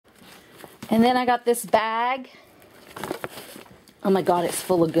And then I got this bag. Oh my God, it's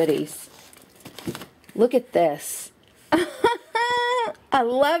full of goodies. Look at this. I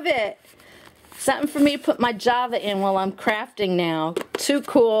love it. Something for me to put my Java in while I'm crafting now. Too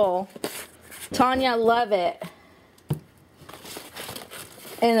cool. Tanya, I love it.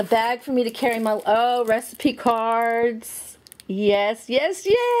 And a bag for me to carry my, recipe cards. Yes, yes,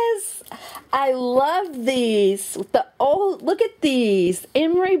 yes. I love these. Look at these.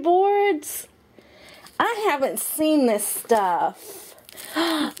 Emery boards. I haven't seen this stuff.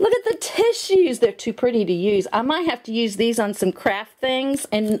 Look at the tissues. They're too pretty to use. I might have to use these on some craft things,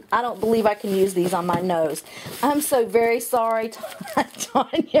 and I don't believe I can use these on my nose. I'm so very sorry,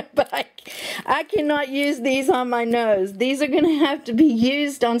 Tanya, but I cannot use these on my nose. These are going to have to be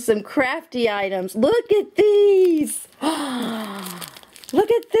used on some crafty items. Look at these.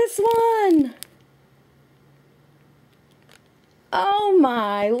 Look at this one. Oh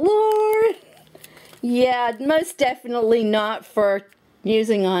my Lord. Yeah, most definitely not for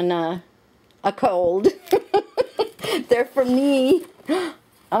using on a cold. They're for me.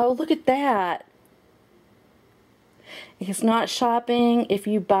 Oh, look at that. It's not shopping if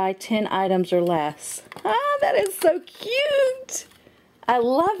you buy 10 items or less. Ah, that is so cute. I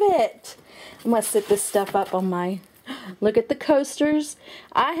love it. I'm going to sit this stuff up on my... Look at the coasters.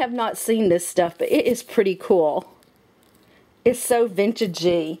 I have not seen this stuff, but it is pretty cool. It's so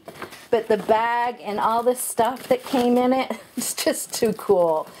vintagey. But the bag and all this stuff that came in it, it's just too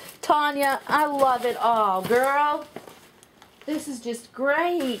cool. Tanya, I love it all, girl. This is just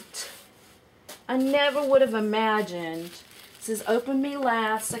great. I never would have imagined. It says open me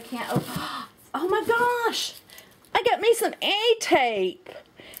last. I can't open. Oh my gosh. I got me some A-tape.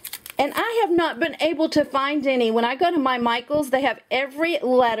 And I have not been able to find any. When I go to my Michaels, they have every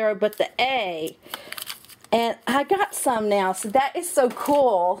letter but the A. And I got some now, so that is so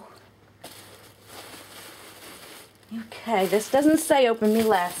cool. Okay, this doesn't say open me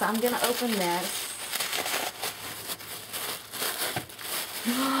last, so I'm going to open this.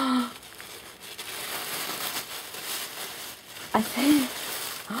 I think...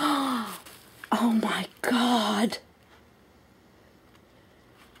 Oh my God.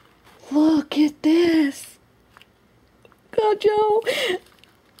 Look at this. God, Joe.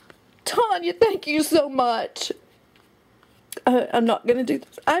 Tanya, thank you so much. I'm not going to do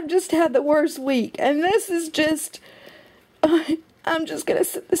this. I've just had the worst week. And this is just... I'm just going to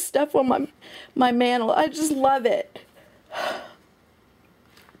sit this stuff on my mantle. I just love it.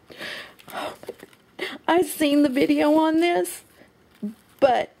 I've seen the video on this,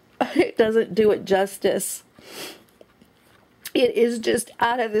 but it doesn't do it justice. It is just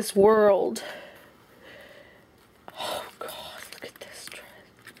out of this world. Oh, God, look at this dress.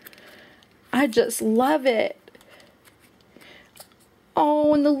 I just love it.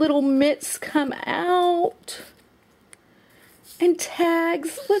 Oh, and the little mitts come out. And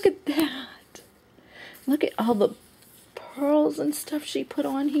tags. Look at that. Look at all the pearls and stuff she put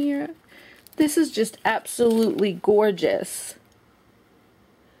on here. This is just absolutely gorgeous.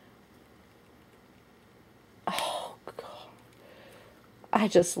 Oh, God. I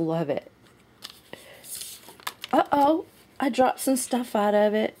just love it. Uh-oh. I dropped some stuff out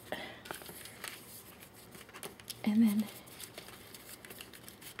of it. And then...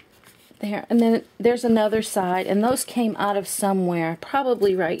 there, and then there's another side, and those came out of somewhere,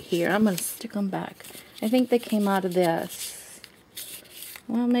 probably right here. I'm going to stick them back. I think they came out of this.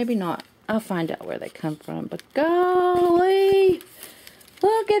 Well, maybe not. I'll find out where they come from, but golly,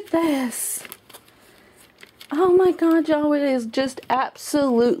 look at this. Oh my God, y'all, it is just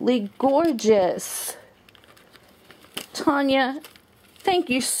absolutely gorgeous. Tanya, thank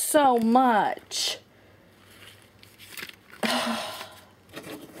you so much.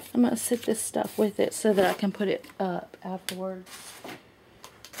 I'm going to sit this stuff with it so that I can put it up afterwards.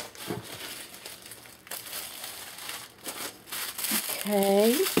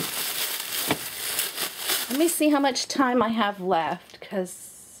 Okay. Let me see how much time I have left,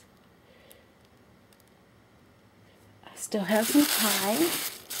 because I still have some time.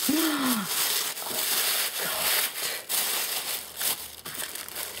 Oh,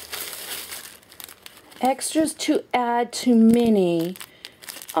 God. Extras to add to mini.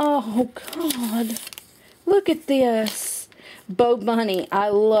 Oh, God. Look at this. Bo Bunny. I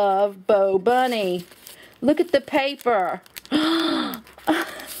love Bo Bunny. Look at the paper.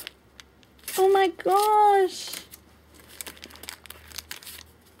 Oh, my gosh.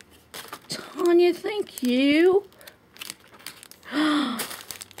 Tanya, thank you.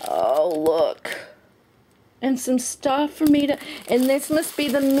 Oh, look. And some stuff for me to... And this must be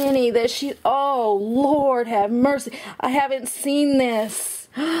the mini that she... Oh, Lord have mercy. I haven't seen this.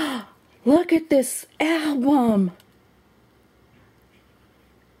 Look at this album.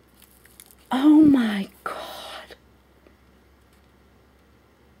 Oh my God.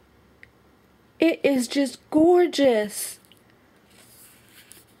 It is just gorgeous.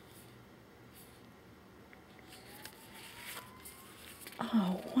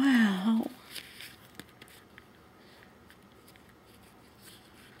 Oh, wow.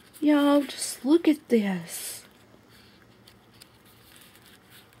 Y'all, just look at this.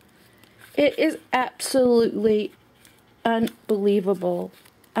 It is absolutely unbelievable.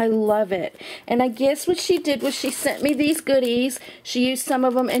 I love it. And I guess what she did was she sent me these goodies. She used some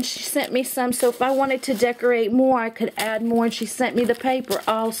of them and she sent me some. So if I wanted to decorate more, I could add more. And she sent me the paper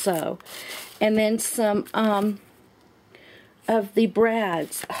also. And then some of the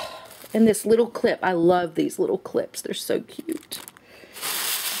brads. Oh, and this little clip. I love these little clips. They're so cute.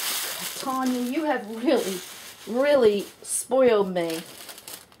 Tanya, you have really spoiled me.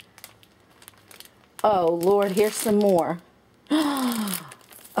 Oh, Lord, here's some more.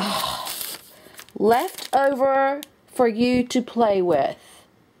 Oh, left over for you to play with.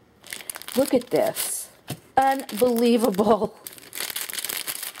 Look at this. Unbelievable.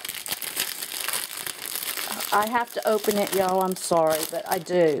 I have to open it, y'all. I'm sorry, but I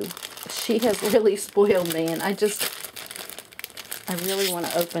do. She has really spoiled me, and I really want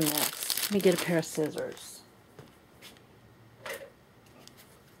to open this. Let me get a pair of scissors.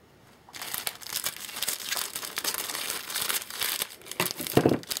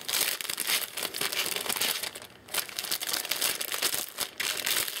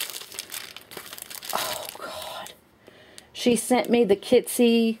 Oh, God. She sent me the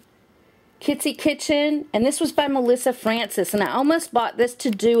Kitsy Kitchen, and this was by Melissa Francis, and I almost bought this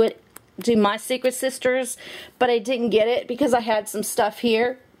to do my Secret Sisters, but I didn't get it because I had some stuff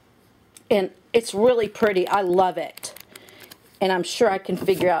here, and it's really pretty. I love it, and I'm sure I can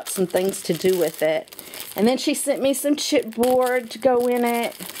figure out some things to do with it. And then she sent me some chipboard to go in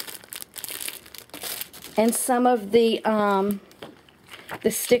it, and some of the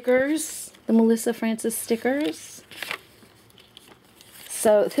stickers, the Melissa Francis stickers.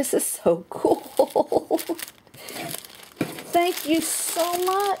 So this is so cool. Thank you so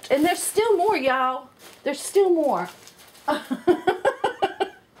much. And there's still more, y'all. There's still more.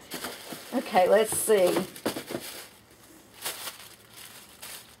 Okay, let's see.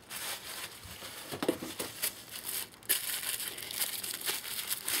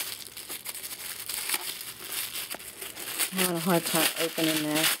 I'm having a hard time opening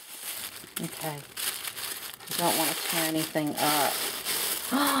this. Okay. I don't want to tear anything up.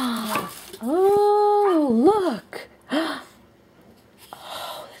 Oh, look.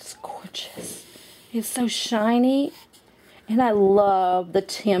 Oh, that's gorgeous. It's so shiny. And I love the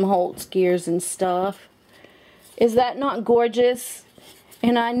Tim Holtz gears and stuff. Is that not gorgeous?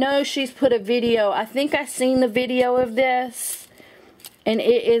 And I know she's put a video. I think I've seen the video of this. And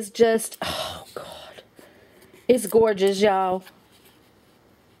it is just, oh, God. It's gorgeous, y'all.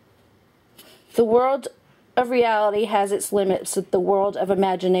 The world of reality has its limits, but the world of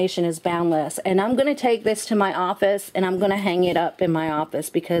imagination is boundless. And I'm going to take this to my office, and I'm going to hang it up in my office,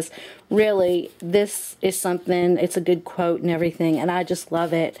 because really this is something, it's a good quote and everything, and I just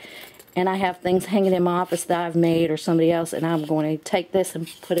love it. And I have things hanging in my office that I've made or somebody else, and I'm going to take this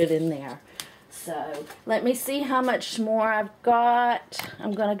and put it in there. So let me see how much more I've got.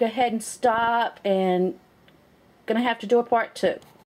 I'm going to go ahead and stop, and going to have to do a part 2.